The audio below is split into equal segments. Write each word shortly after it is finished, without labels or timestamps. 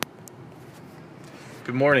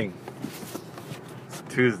Good morning. It's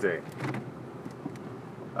Tuesday.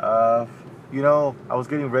 Uh, I was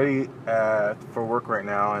getting ready for work right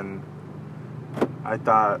now, and I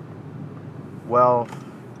thought, well,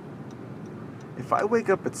 if I wake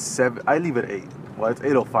up at 7, I leave at 8. Well, it's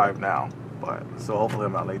 8:05 now, but so hopefully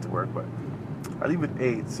I'm not late to work, but I leave at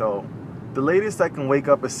 8, so the latest I can wake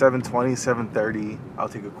up is 7:20, 7:30. I'll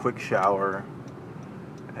take a quick shower,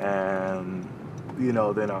 and,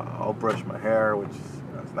 then I'll brush my hair, which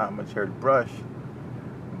is not much hair to brush,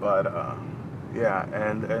 but, yeah,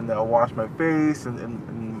 and I'll wash my face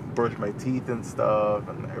and brush my teeth and stuff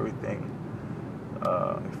and everything.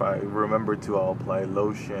 If I remember to, I'll apply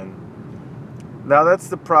lotion. Now that's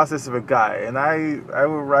the process of a guy, and I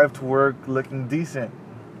will arrive to work looking decent.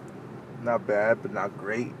 Not bad, but not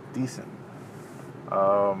great. Decent.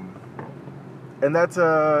 And it's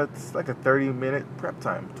like a 30-minute prep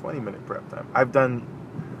time, 20-minute prep time. I've done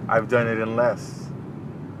it in less,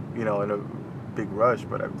 in a big rush,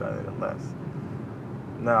 but I've done it in less.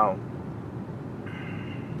 Now,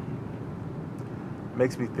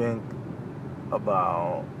 makes me think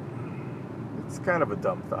about, it's kind of a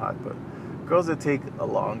dumb thought, but girls that take a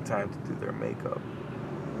long time to do their makeup,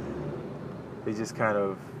 they just kind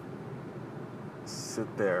of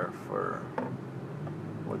sit there for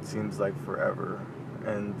what seems like forever,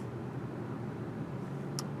 and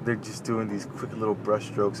they're just doing these quick little brush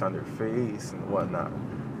strokes on their face and whatnot.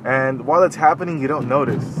 And while it's happening, you don't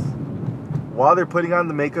notice. While they're putting on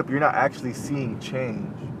the makeup, you're not actually seeing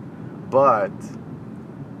change. But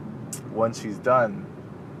once she's done,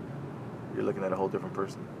 you're looking at a whole different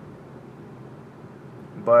person.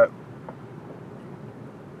 But,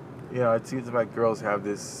 it seems like girls have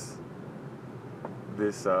this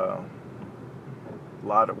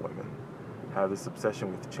lot of women have this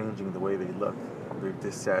obsession with changing the way they look. They're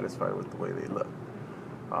dissatisfied with the way they look.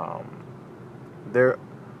 They're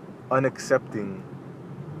unaccepting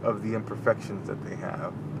of the imperfections that they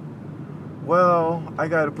have. Well, I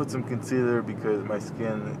gotta put some concealer because my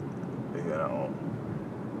skin,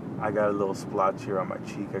 I got a little splotch here on my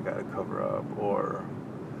cheek I gotta cover up, or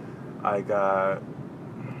I got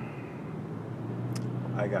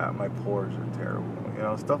my pores are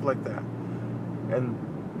terrible, stuff like that. And,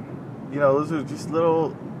 those are just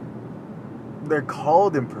little, they're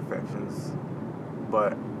called imperfections,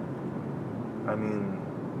 but,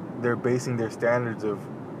 they're basing their standards of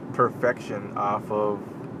perfection off of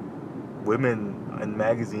women in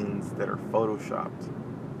magazines that are photoshopped.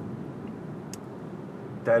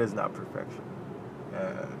 That is not perfection.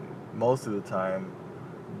 And most of the time,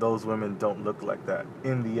 those women don't look like that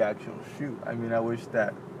in the actual shoot. I wish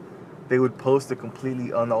that they would post a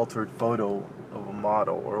completely unaltered photo of a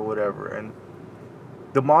model or whatever, and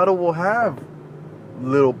the model will have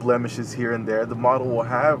little blemishes here and there. The model will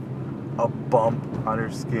have a bump on her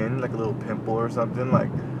skin, like a little pimple or something. Like,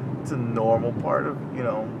 it's a normal part of,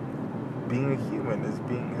 being a human, is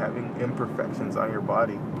having imperfections on your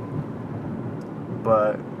body.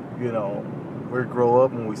 But, we grow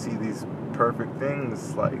up and we see these perfect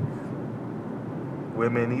things, like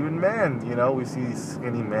women, even men, we see these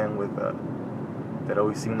skinny men with that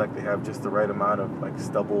always seem like they have just the right amount of like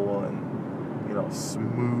stubble and,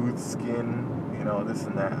 smooth skin, this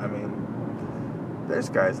and that. There's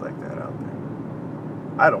guys like that out there.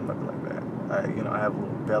 I don't look like that. I have a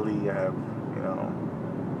little belly, I have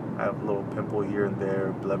a little pimple here and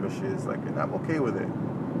there, blemishes, and I'm okay with it.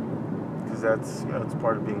 Because that's, it's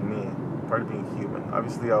part of being me, part of being human.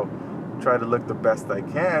 Obviously, I'll try to look the best I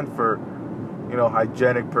can for,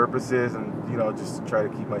 hygienic purposes, and, just try to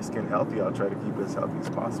keep my skin healthy. I'll try to keep it as healthy as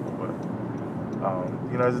possible. But,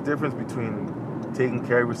 there's a difference between taking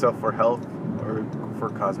care of yourself for health or for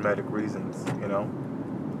cosmetic reasons,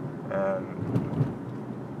 And,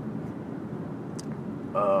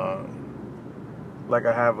 like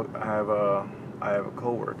I have a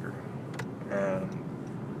coworker, and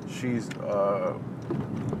she's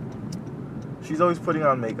always putting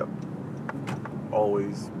on makeup.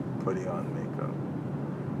 Always putting on makeup.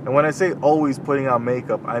 And when I say always putting on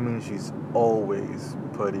makeup, I mean she's always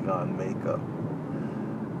putting on makeup.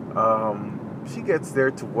 She gets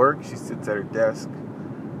there to work, she sits at her desk,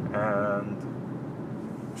 and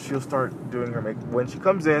she'll start doing her makeup. When she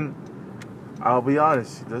comes in, I'll be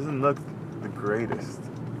honest, she doesn't look the greatest.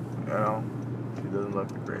 She doesn't look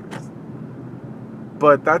the greatest.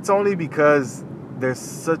 But that's only because there's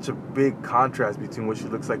such a big contrast between what she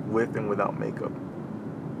looks like with and without makeup.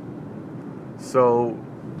 So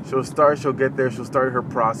she'll get there, she'll start her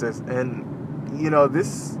process, and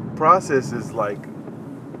this process is like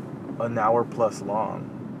an hour plus long,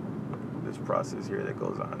 this process here that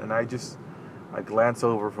goes on. And I just I glance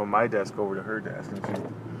over from my desk over to her desk,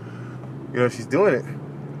 and she's doing it.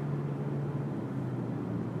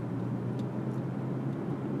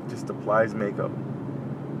 Just applies makeup.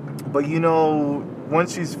 But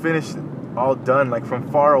once she's finished, all done, like from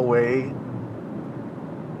far away,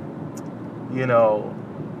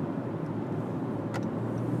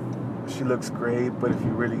 she looks great. But if you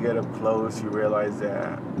really get up close, you realize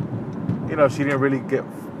that, she didn't really get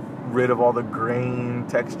rid of all the grain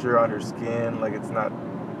texture on her skin. Like, it's not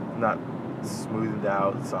smoothed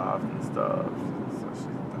out, soft and stuff. So she's,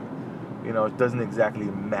 it doesn't exactly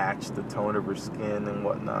match the tone of her skin and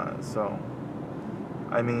whatnot. So,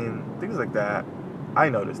 I mean, things like that. I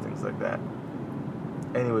notice things like that.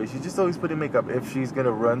 Anyway, she's just always putting makeup. If she's going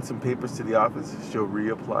to run some papers to the office, she'll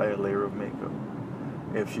reapply a layer of makeup.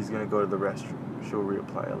 If she's going to go to the restroom, she'll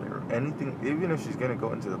reapply a layer. Anything, even if she's going to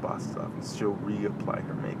go into the boss's office, she'll reapply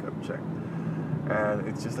her makeup check. And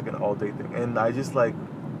it's just like an all-day thing. And I just like,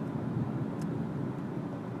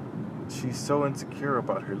 she's so insecure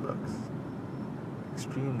about her looks.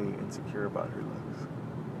 Extremely insecure about her looks.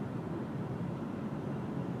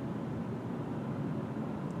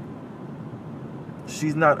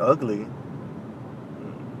 She's not ugly.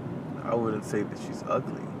 I wouldn't say that she's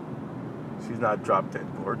ugly. She's not drop dead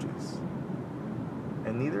gorgeous.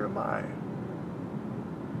 And neither am I.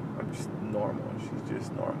 I'm just normal. She's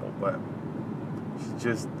just normal. But she's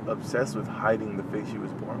just obsessed with hiding the face she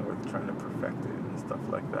was born with, trying to perfect it and stuff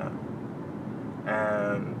like that.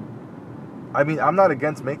 And I mean, I'm not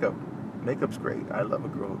against makeup. Makeup's great. I love a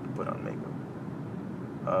girl who can put on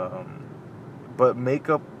makeup. But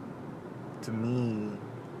makeup, to me,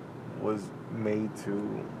 was made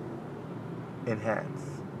to enhance.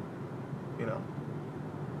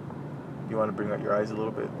 You want to bring out your eyes a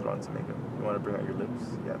little bit, throw on some makeup. You want to bring out your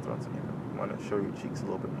lips, yeah, throw on some makeup. You want to show your cheeks a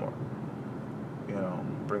little bit more,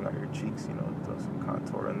 bring out your cheeks, throw some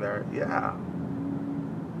contour in there, yeah.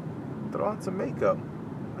 Throw on some makeup.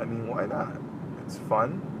 I mean, why not? It's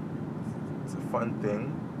fun. It's a fun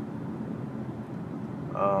thing.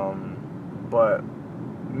 But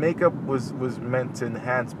makeup was meant to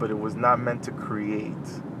enhance, but it was not meant to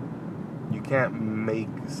create. You can't make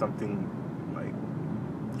something, like,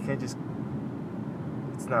 you can't just,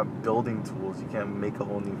 it's not building tools. You can't make a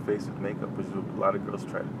whole new face with makeup, which is what a lot of girls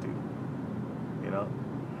try to do,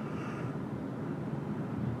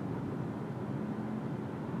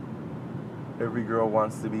 Every girl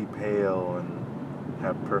wants to be pale and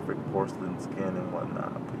have perfect porcelain skin and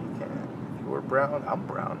whatnot, but you can't. If you were brown, I'm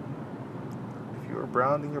brown. If you were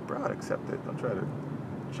brown, then you're brown. Accept it. Don't try to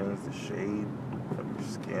change the shade of your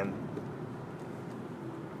skin.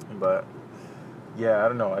 But yeah, I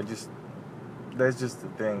don't know. That's just the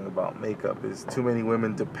thing about makeup, is too many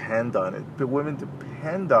women depend on it. But women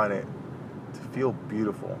depend on it to feel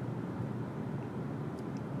beautiful.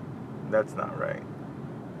 That's not right.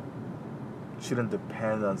 You shouldn't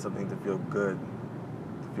depend on something to feel good,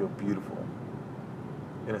 to feel beautiful.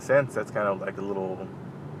 In a sense, that's kind of like a little,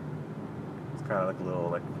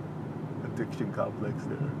 like addiction complex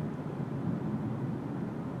there.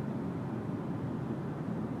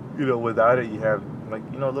 Without it, you have, like,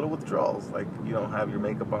 little withdrawals. Like, you don't have your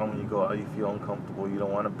makeup on when you go out, you feel uncomfortable, you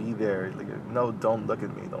don't want to be there. Like, no, don't look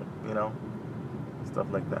at me, don't, stuff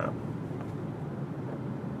like that.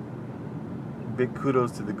 Big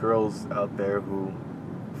kudos to the girls out there who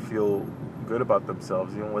feel good about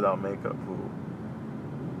themselves, even without makeup,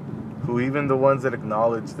 who even the ones that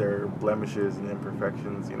acknowledge their blemishes and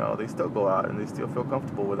imperfections, they still go out and they still feel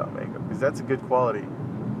comfortable without makeup, because that's a good quality,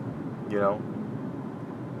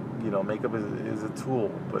 makeup is a tool,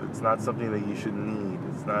 but it's not something that you should need.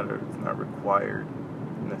 It's not required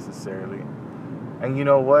necessarily. And you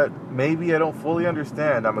know what? Maybe I don't fully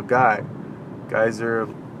understand. I'm a guy. Guys,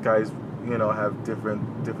 have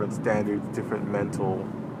different standards, different mental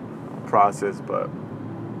process. But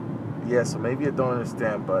yeah, so maybe I don't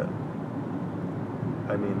understand. But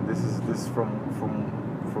I mean, this is from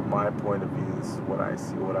my point of view. This is what I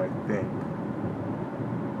see, what I think.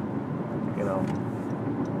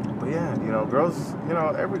 But yeah, girls,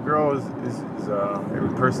 every girl is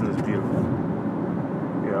every person is beautiful.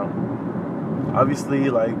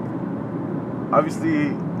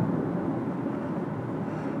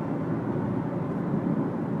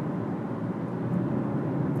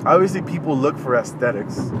 Obviously people look for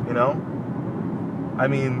aesthetics, I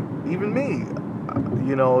mean, even me,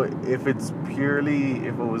 if it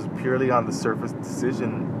was purely on the surface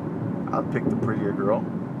decision, I'll pick the prettier girl.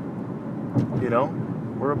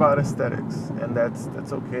 We're about aesthetics, and that's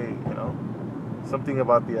okay. Something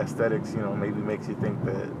about the aesthetics, maybe makes you think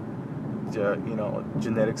that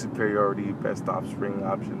genetic superiority, best offspring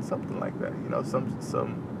option, something like that.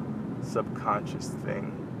 Some subconscious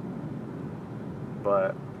thing.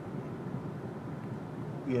 But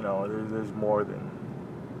there's more than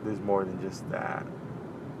just that.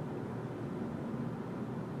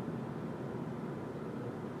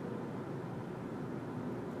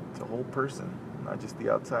 It's a whole person, not just the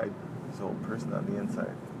outside. It's a whole person on the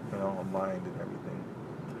inside. A mind and everything.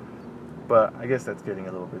 But I guess that's getting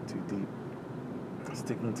a little bit too deep.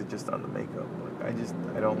 Sticking to just on the makeup, I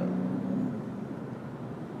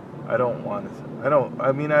don't want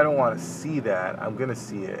to see that. I'm gonna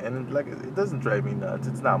see it, and it doesn't drive me nuts.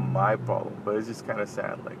 It's not my problem, but it's just kind of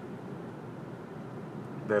sad,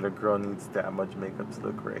 that a girl needs that much makeup to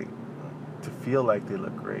look great, to feel like they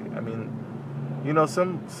look great. I mean,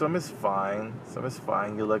 some is fine. Some is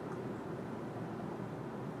fine. You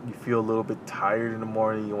feel a little bit tired in the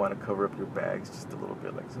morning. You want to cover up your bags just a little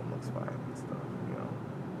bit, some looks fine and stuff.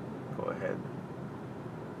 Go ahead.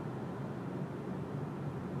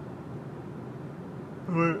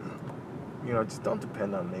 But, just don't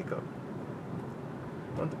depend on makeup.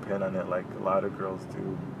 Don't depend on it like a lot of girls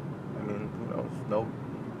do. I mean,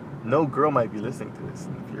 no girl might be listening to this.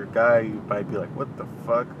 And if you're a guy, you might be like, what the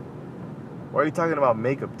fuck? Why are you talking about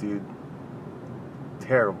makeup, dude?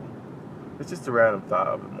 Terrible. It's just a random thought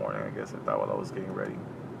of the morning, I guess. I thought while I was getting ready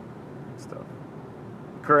and stuff.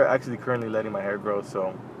 Currently letting my hair grow,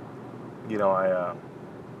 so, I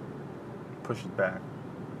push it back.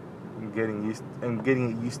 I'm getting it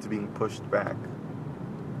used to being pushed back.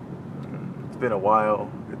 It's been a while.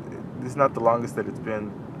 It's not the longest that it's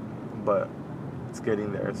been, but it's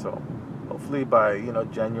getting there. So hopefully by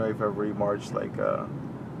January, February, March, hair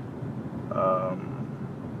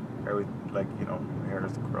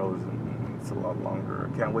grows and it's a lot longer.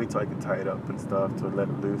 I can't wait till I can tie it up and stuff to let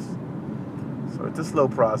it loose. So it's a slow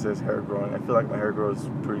process, hair growing. I feel like my hair grows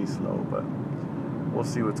pretty slow, but we'll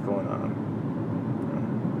see what's going on.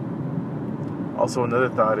 Also, another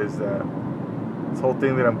thought is that this whole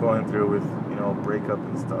thing that I'm going through with, breakup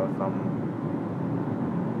and stuff, I'm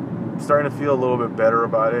starting to feel a little bit better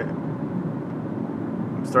about it.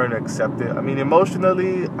 I'm starting to accept it. I mean,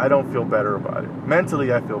 emotionally, I don't feel better about it.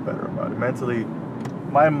 Mentally, I feel better about it. Mentally,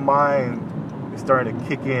 my mind is starting to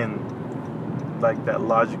kick in, that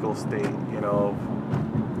logical state,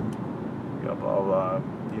 blah, blah,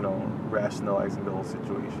 rationalizing the whole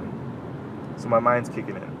situation. So my mind's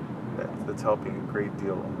kicking in. That's helping a great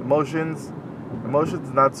deal. Emotions,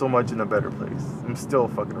 not so much in a better place. I'm still a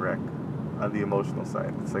fucking wreck on the emotional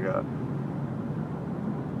side.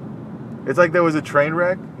 It's like there was a train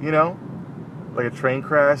wreck, like a train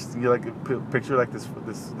crash. You picture this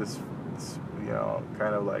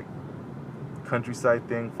kind of countryside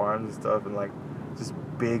thing, farms and stuff, and this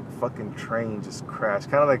big fucking train just crashed,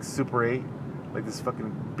 kind of like Super 8, this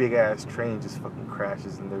fucking big ass train just fucking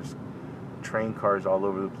crashes, and there's train cars all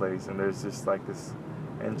over the place, and there's just this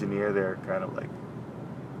engineer there kind of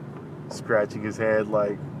scratching his head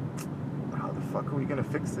how the fuck are we gonna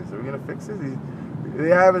fix this? Are we gonna fix this? They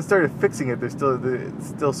haven't started fixing it. They're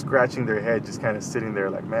still scratching their head, just kind of sitting there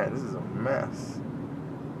man, this is a mess.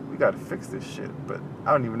 We gotta fix this shit, but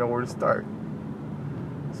I don't even know where to start.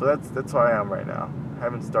 So that's how I am right now. I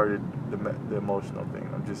haven't started the emotional thing.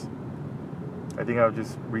 I think I'll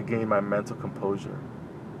just regain my mental composure.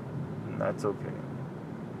 That's okay.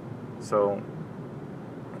 So,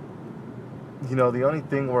 the only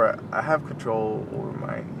thing where I have control over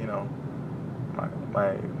my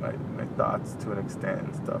thoughts to an extent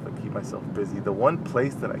and stuff. I keep myself busy. The one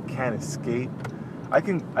place that I can't escape, I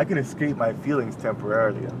can escape my feelings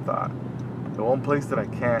temporarily in thought. The one place that I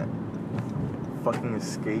can't fucking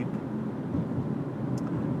escape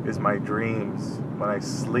is my dreams. When I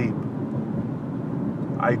sleep,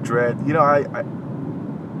 I dread.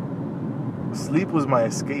 Sleep was my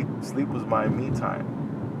escape. Sleep was my me time.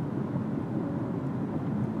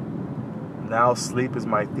 Now sleep is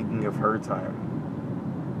my thinking of her time.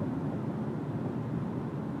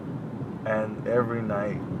 And every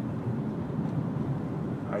night,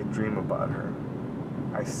 I dream about her.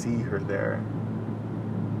 I see her there.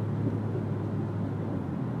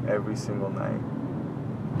 Every single night.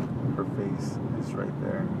 Her face is right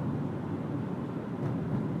there.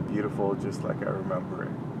 Beautiful, just like I remember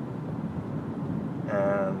it.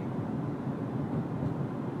 And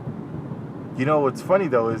what's funny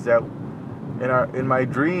though is that in my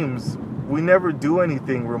dreams we never do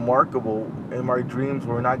anything remarkable. In my dreams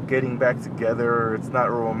we're not getting back together, or it's not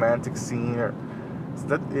a romantic scene, or it's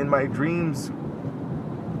that in my dreams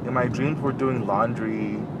we're doing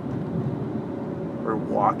laundry or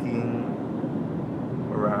walking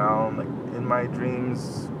around. In my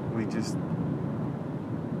dreams we're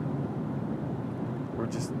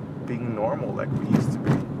just being normal like we used to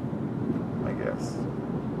be, I guess.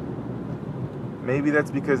 Maybe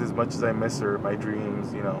that's because as much as I miss her, my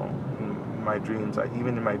dreams, you know,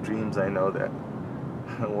 even in my dreams, I know that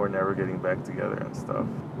we're never getting back together and stuff.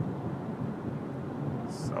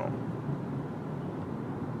 So,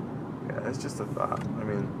 yeah, that's just a thought. I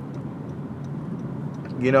mean,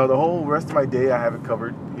 you know, the whole rest of my day I have it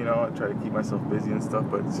covered. You know, I try to keep myself busy and stuff,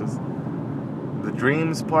 but it's just the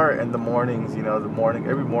dreams part and the mornings. You know,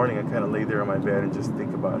 every morning I kind of lay there on my bed and just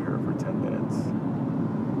think about her for 10 minutes.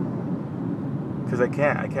 Because I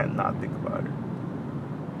can't not think about her.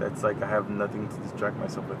 That's like I have nothing to distract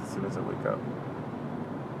myself with as soon as I wake up.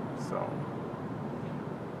 So,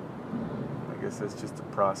 I guess that's just a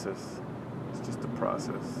process. It's just a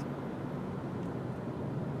process.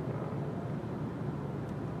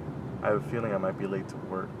 I have a feeling I might be late to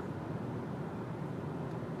work.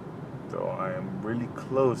 Though I am really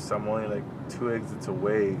close. I'm only like 2 exits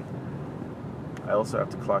away. I also have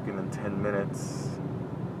to clock in 10 minutes.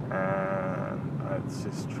 And it's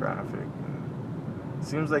just traffic. It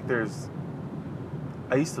seems like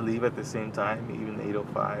I used to leave at the same time, even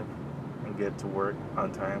 8:05, and get to work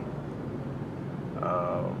on time.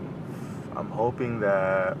 I'm hoping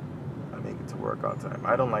that I make it to work on time.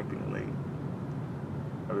 I don't like being late.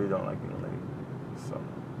 I really don't like being late. So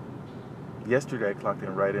yesterday I clocked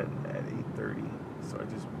in right in at 8:30, so I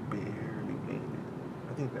just barely made it.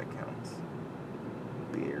 I think that counts.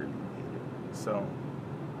 Barely made it. So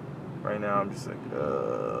right now I'm just like,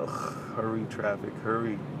 hurry traffic,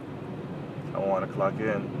 hurry. I want to clock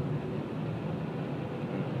in.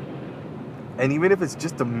 And even if it's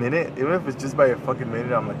just a minute, even if it's just by a fucking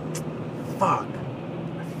minute, I'm like, fuck,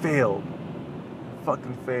 I failed. I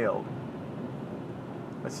fucking failed.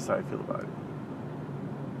 That's just how I feel about it.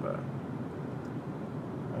 But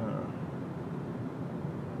I don't know.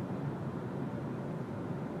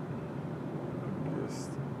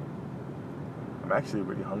 I'm actually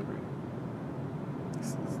really hungry.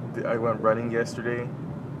 I went running yesterday,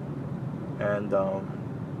 and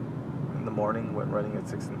in the morning, went running at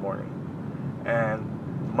 6 in the morning, and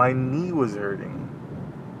my knee was hurting.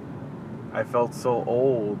 I felt so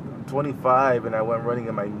old. I'm 25, and I went running,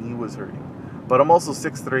 and my knee was hurting. But I'm also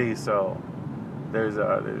 6'3", so there's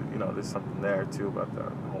something there too about the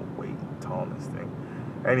whole weight tallness thing.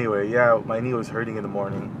 Anyway, yeah, my knee was hurting in the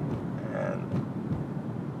morning, and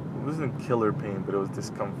it wasn't killer pain, but it was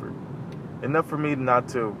discomfort. Enough for me not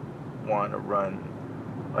to want to run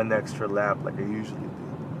an extra lap like I usually do.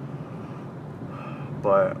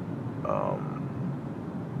 But,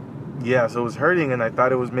 yeah, so it was hurting, and I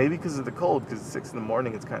thought it was maybe because of the cold, because it's 6 in the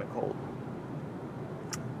morning, it's kind of cold.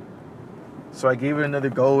 So I gave it another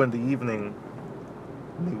go in the evening.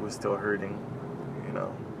 Knee was still hurting, you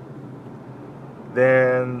know.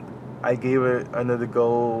 Then I gave it another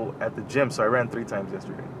go at the gym. So I ran 3 times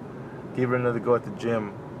yesterday. Gave it another go at the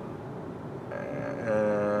gym,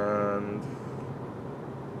 and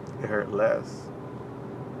it hurt less.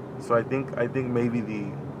 So I think maybe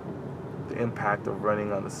the impact of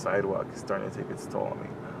running on the sidewalk is starting to take its toll on me.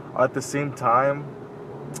 At the same time,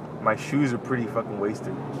 my shoes are pretty fucking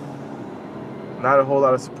wasted. Not a whole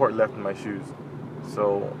lot of support left in my shoes.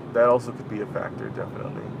 So that also could be a factor,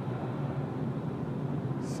 definitely.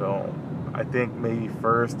 So I think maybe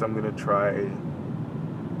first I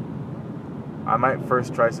might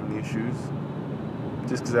first try some new shoes.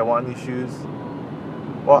 Just because I want new shoes.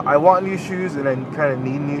 Well, I want new shoes, and I kind of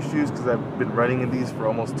need new shoes because I've been running in these for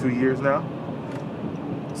almost 2 years now.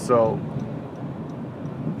 So,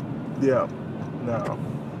 yeah, no.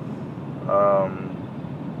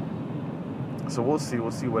 So we'll see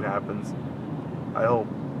what happens. I hope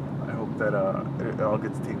that it all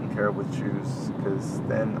gets taken care of with shoes, because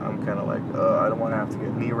then I'm kind of like, I don't want to have to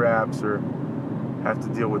get knee wraps or have to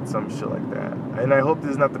deal with some shit like that. And I hope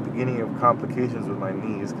this is not the beginning of complications with my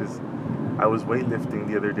knees, because I was weightlifting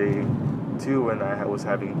the other day too, and I was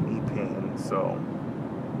having knee pain. So,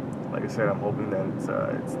 like I said, I'm hoping that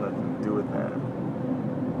it's nothing to do with that.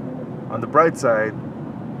 On the bright side,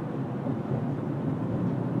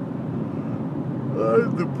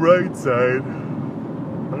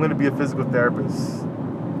 I'm gonna be a physical therapist,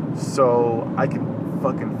 so I can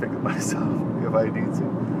fucking fix it myself if I need to.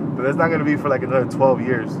 But that's not gonna be for like another 12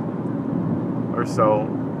 years or so,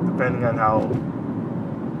 depending on how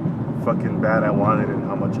fucking bad I want it and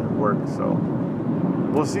how much I work. So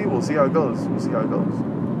we'll see how it goes.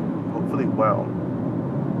 Hopefully well.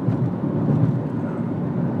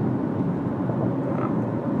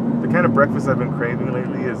 The kind of breakfast I've been craving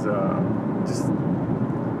lately is just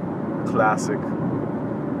classic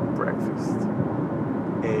breakfast.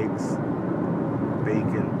 eggs,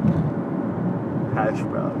 bacon, hash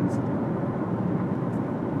browns.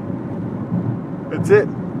 That's it.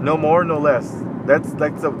 No more, no less. That's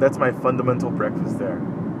my fundamental breakfast there.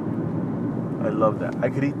 I love that. I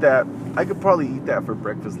could eat that. I could probably eat that for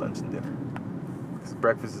breakfast, lunch, and dinner. Because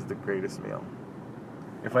breakfast is the greatest meal.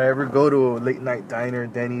 If I ever go to a late night diner,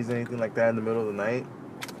 Denny's, anything like that in the middle of the night,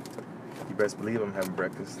 you best believe I'm having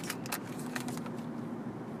breakfast.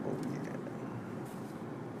 Oh yeah.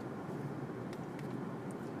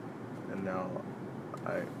 And now,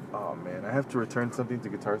 oh man, I have to return something to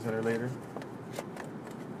Guitar Center later.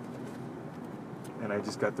 And I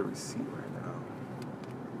just got the receipt right now.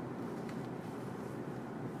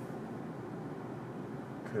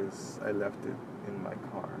 Because I left it in my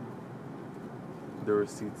car. The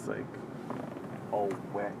receipt's like all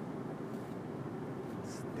wet.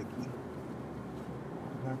 Sticky.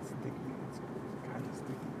 Not sticky, it's kind of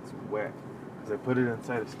sticky. It's wet. Because I put it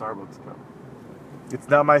inside a Starbucks cup. It's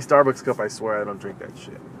not my Starbucks cup, I swear I don't drink that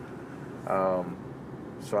shit.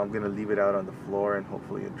 So I'm going to leave it out on the floor and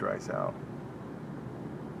hopefully it dries out.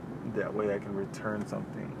 That way I can return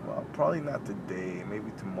something. Well, probably not today.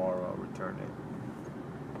 Maybe tomorrow I'll return it.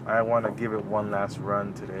 I want to give it one last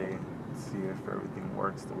run today. See if everything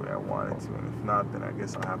works the way I want it to. And if not, then I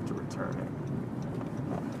guess I'll have to return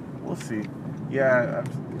it. We'll see. Yeah,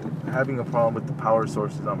 I'm having a problem with the power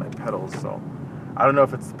sources on my pedals. So I don't know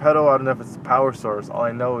if it's the pedal. I don't know if it's the power source. All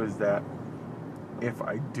I know is that if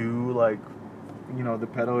I do, like, you know, the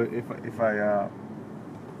pedal, if I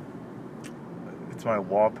it's my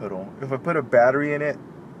wall pedal. If I put a battery in it,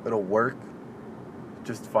 it'll work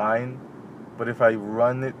just fine. But if I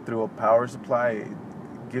run it through a power supply,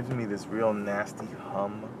 it gives me this real nasty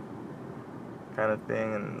hum kind of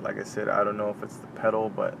thing. And like I said, I don't know if it's the pedal,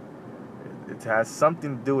 but it has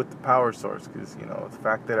something to do with the power source. Because, you know, the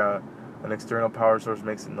fact that an external power source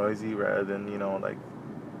makes it noisy rather than, you know, like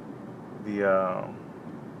the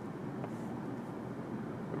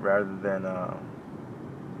rather than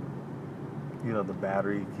you know, the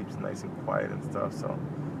battery keeps nice and quiet and stuff. So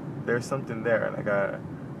there's something there, and I gotta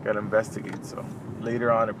investigate. So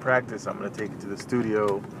later on in practice, I'm gonna take it to the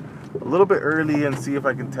studio a little bit early and see if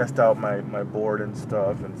I can test out my board and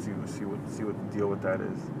stuff and see what the deal with that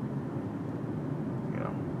is. You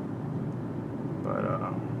know. But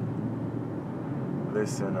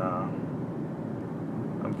listen,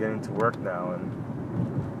 I'm getting to work now, and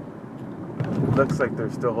it looks like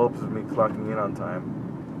there's still hopes of me clocking in on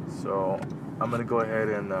time. So I'm gonna go ahead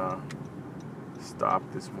and stop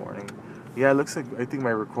this morning. Yeah, it looks like I think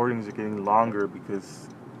my recordings are getting longer because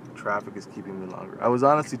traffic is keeping me longer. I was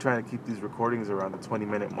honestly trying to keep these recordings around the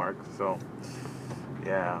 20-minute mark. So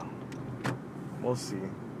yeah, we'll see.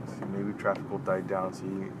 Maybe traffic will die down, so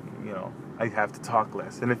you know, I have to talk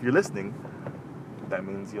less. And if you're listening, that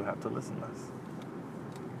means you'll have to listen less.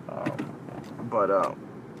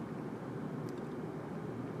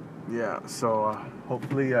 Yeah, so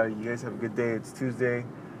hopefully you guys have a good day. It's Tuesday.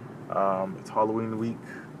 It's Halloween week.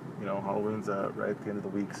 You know, Halloween's right at the end of the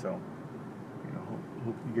week, so you know,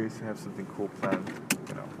 hope you guys have something cool planned.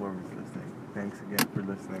 You know, whoever's listening. Thanks again for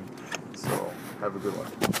listening. So have a good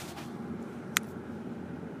one.